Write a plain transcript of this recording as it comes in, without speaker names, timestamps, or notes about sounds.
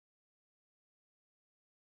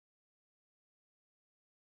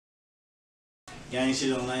Gang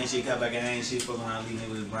shit on lane shit, cop back gang shit, fucking around, leaving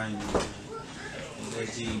with his brain.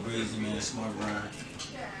 It's SGE Breezy, man, smart grind.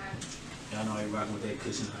 Y'all know I rocking with that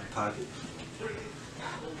cushion in my pocket.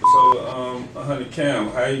 So, Honey Cam,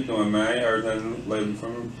 how you doing, man? I ain't heard nothing lately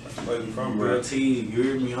from bro. Bro, T, you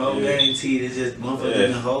heard me? Whole gang T, they just motherfuckers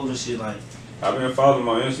been holding shit like. I've been following him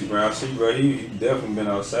on Instagram. I see, bro, he definitely been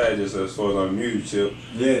outside just as far as on the music tip.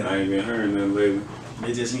 Yeah. I ain't been hearing nothing lately.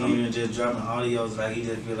 They just ain't even just dropping audios like he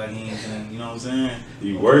just feel like he ain't gonna, you know what I'm saying?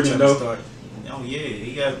 You working though? Oh yeah,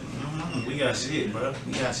 he got, we got shit, bro.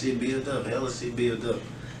 We got shit built up, hella shit built up.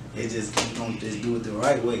 They just gonna just do it the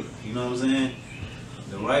right way, you know what I'm saying?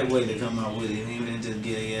 The right way to come out with it, and even just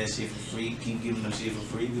get their ass shit for free, keep giving them shit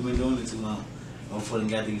for free. We've been doing it too long. Motherfucker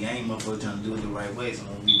got the game, motherfucker trying to do it the right way. So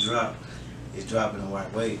when we drop, it's dropping the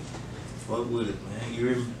right way. Fuck with it, man. You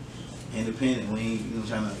hear me? Independent. We ain't, you know,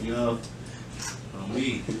 trying to, you know,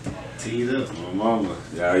 we tee it up. My mama.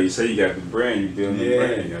 Yeah, you say you got the brand, you building the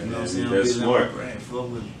brand. You know what I'm saying? That's smart. Brand.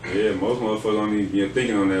 Fuck with it. Yeah, most motherfuckers don't even be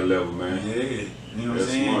thinking on that level, man. Yeah, you know what I'm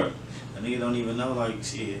saying? Smart. A nigga don't even know, like,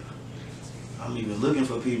 shit. I'm even looking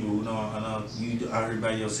for people who know, I heard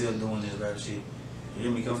about yourself doing this rap shit. You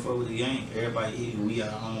hear me? Come fuck with the gang. Everybody equal. We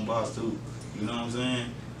our own boss too. You know what I'm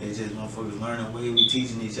saying? It's just motherfuckers learning the way we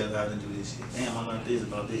teaching each other how to do this shit. Damn, I learned this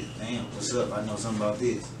about this. Damn, what's up? I know something about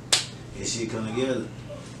this. This shit come together.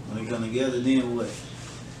 When it come together, then what?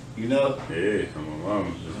 You know? Yeah, I'm a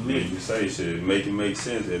mama. Just make you say shit. Make it make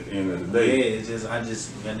sense at the end of the day. Yeah, it's just,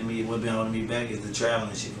 what been holding me back is the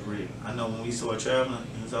traveling shit for real. I know when we start traveling,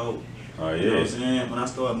 it's over. Oh, yeah. You know what I'm saying? When I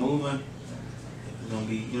start moving, it's gonna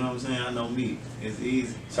be, you know what I'm saying? I know me. It's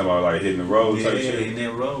easy. Talking about like hitting the road type shit? Yeah, hitting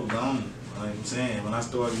that road, gone. Like I'm saying, when I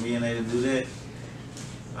started being able to do that,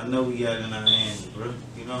 I know we got it in our hands, bro.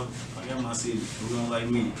 You know, I got my city. We don't like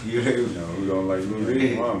me. You heard me? You know, we don't like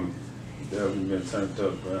me. Yeah. Mama. Definitely been turned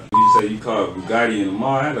up, bro. You say you called Gotti in the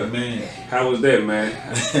mall. Man. How was that, man?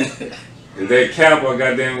 Is that cap or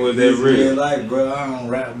goddamn was that real? Like, bro, I don't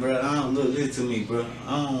rap, bro. I don't listen to me, bro.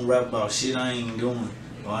 I don't rap about shit I ain't doing.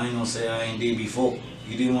 Or I ain't gonna say I ain't did before.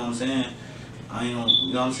 You do what I'm saying? I ain't gonna,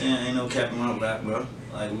 you know what I'm saying? Ain't no cap in my rap, bro.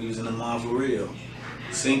 Like, we was in the mall for real.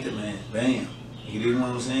 Synced it, man. Bam. You do what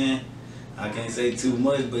I'm saying? I can't say too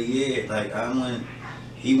much, but yeah, like,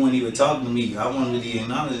 he wasn't even talking to me. I wasn't really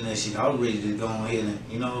acknowledging that shit. I was ready to go ahead and,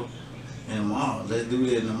 you know, in the mall. Let's do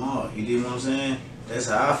that in the mall. You do what I'm saying? That's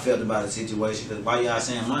how I felt about the situation. Because why y'all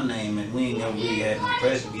saying my name and we ain't never really had no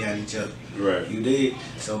pressure behind each other. Right. You did?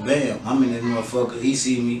 So bam, I'm in this motherfucker. He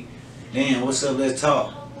see me. Damn, what's up? Let's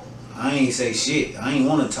talk. I ain't say shit. I ain't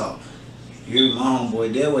want to talk. You hear my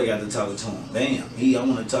homeboy that way got to talk to him. Bam. I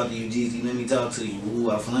want to talk to you, GZ. Let me talk to you.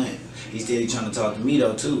 Ooh, I flan. He steady trying to talk to me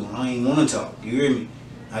though too. I ain't want to talk. You hear me?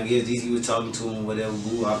 I guess GZ was talking to him, whatever.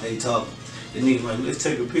 Woo, they talking. The nigga like, let's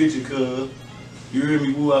take a picture, cuz. You hear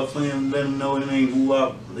me? Woo, I playing, let him know it ain't woo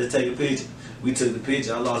up. Let's take a picture. We took the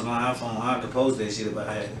picture. I lost my iPhone. I could post that shit if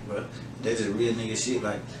I had it, bro. That's just real nigga shit.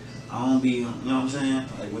 Like, I don't be, you know what I'm saying?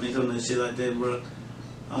 Like, when it comes to shit like that, bro,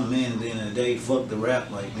 I'm a man at the end of the day. Fuck the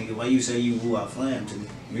rap. Like, nigga, why you say you woo, I flam to me?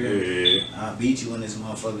 You hear me? Yeah. I beat you in this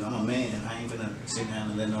motherfucker. I'm a man. I ain't finna sit down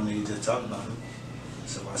and let no nigga just talk about me.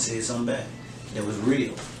 So I said something back that was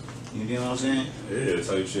real. You know what I'm saying? Yeah,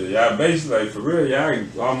 type shit. Y'all basically, like, for real,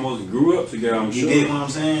 y'all almost grew up together, I'm sure. You get what I'm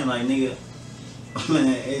saying? Like, nigga,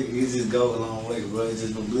 man, it just go a long way, bro. It's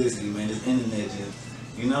just publicity, man. This internet just,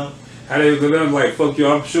 you know? How they was like, fuck you,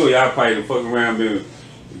 I'm sure y'all probably done fucking around,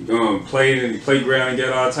 been playing in the playground and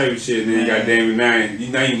got all type of shit, and then goddamn it,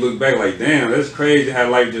 now you look back like, damn, that's crazy how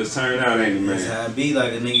life just turned out, ain't it, man? That's how it be,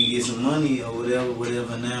 like a nigga get some money or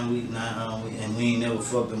whatever, now and we ain't never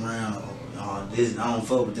fucked around, or I don't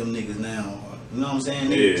fuck with them niggas now, or, you know what I'm saying?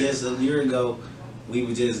 Nigga, just a year ago, we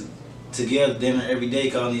were just together dinner every day,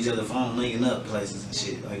 calling each other phone, linking up places and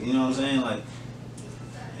shit, like, you know what I'm saying? Like,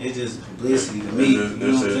 it's just publicity to me, you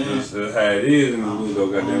know what I'm saying? That's how it is in the hood,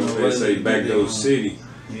 though, goddamn it, they say backdoor city.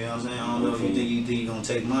 You know what I'm saying? I don't know if you think you're gonna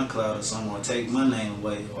take my clout or something, or take my name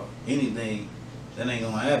away, or anything. That ain't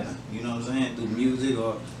gonna happen. You know what I'm saying? Through music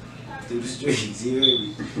or through the streets. You hear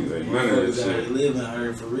me? Like, motherfuckers out here living out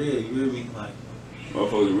here for real. You hear me? Like,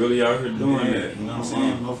 motherfuckers really out here doing that. You know what I'm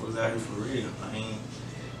saying? Motherfuckers out here for real. I ain't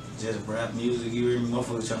just rap music. You hear me?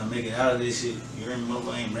 Motherfuckers trying to make it out of this shit. You hear me?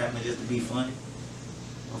 Motherfuckers ain't rapping just to be funny.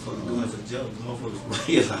 Motherfuckers doing it for jokes. Motherfuckers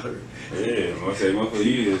real out here. Yeah, motherfucker,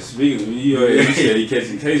 you just speaking. You said he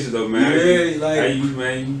catching cases though, man. Yeah, like, how you,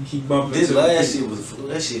 man, you keep bumping. This last shit was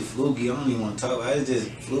that shit fluky. I don't even want to talk about it. It's just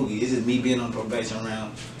fluky. It's just me being on probation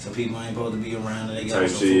around some people I ain't supposed to be around, and they got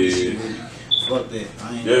some fluky shit with me. Fuck that.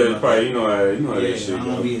 I ain't. Yeah, probably you know how that shit I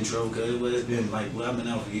go. don't be in trouble because it's been like, well, I've been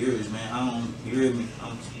out for years, man. You hear me?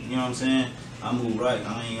 You know what I'm saying? I move right.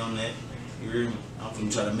 I ain't on that. You hear me? I'm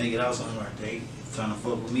finna try to make it out somewhere. They trying to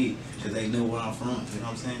fuck with me because they know where I'm from. You know what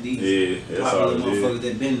I'm saying? These that's all popular it motherfuckers is.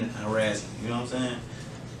 that been harassing. You know what I'm saying?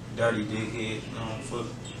 Dirty dickhead. You know what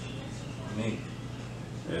I'm me.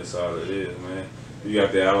 That's all it is, man. You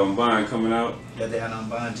got the album Bond coming out. Got that out on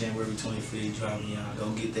bond January 25th. Drop me out. Go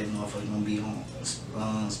get that motherfucker. Gonna be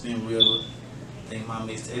on Spin Real. Think my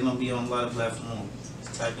mixtape. It's gonna be on a lot of platforms.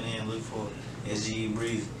 Just type it in, look for it. SGE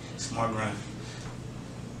Breezy. Smart grind.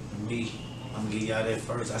 Me. I'm gonna give y'all that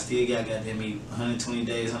first. I still got goddamn me 120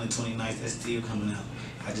 days, 120 nights. That's still coming out.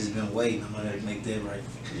 I just been waiting. I'm gonna make that right.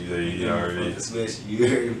 You already. Especially you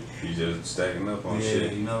heard me. You just stacking up on Yeah,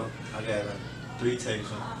 shit. you know, I got like 3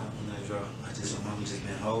 tapes on that drop. I'm just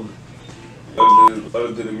been holding.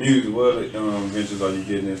 Other than the music, what other ventures are you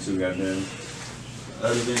getting into, goddamn?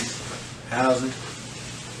 Other ventures, housing.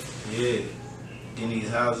 Yeah, getting these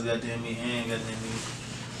houses, goddamn me, and goddamn me.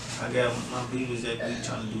 I got my people that be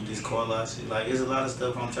trying to do this car lot shit. Like, there's a lot of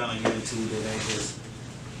stuff I'm trying to get into that ain't just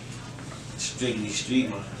strictly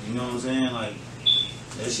street life. You know what I'm saying? Like,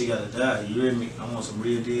 that shit gotta die. You hear me? I want some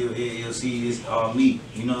real deal. LLC, it's all me.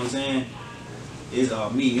 You know what I'm saying? It's all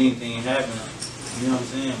me. Anything happen, you know what I'm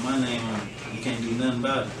saying? My name on it. You can't do nothing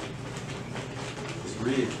about it. It's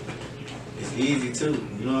real. It's easy too.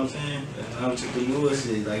 You know what I'm saying? Entrepreneur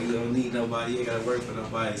shit. Like, you don't need nobody. You ain't gotta work for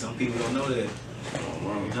nobody. Some people don't know that.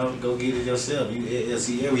 You know, go get it yourself. You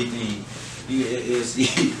LLC everything. You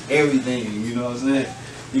LLC everything. You know what I'm saying?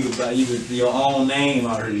 You can buy your own name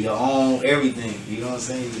out here, your own everything. You know what I'm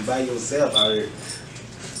saying? You can buy yourself out here.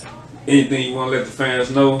 Anything you want to let the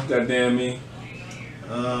fans know, goddamn me?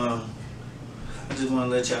 I just want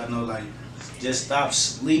to let y'all know, like, just stop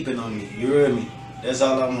sleeping on me. You heard me? That's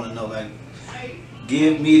all I want to know. Like,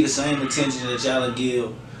 give me the same attention that y'all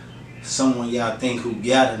give someone y'all think who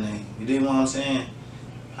got a name. You dig what I'm saying?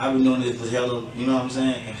 I've been doing this for hella, you know what I'm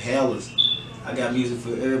saying? And hellas. I got music for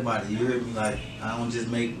everybody. You heard me? Like, I don't just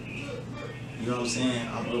make, you know what I'm saying?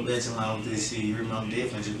 I'm up echelon with this shit. You heard me? I'm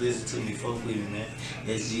different. Just listen to me. Fuck with me, man.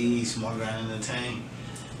 SGE, Smart Grind Entertainment.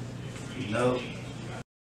 You know?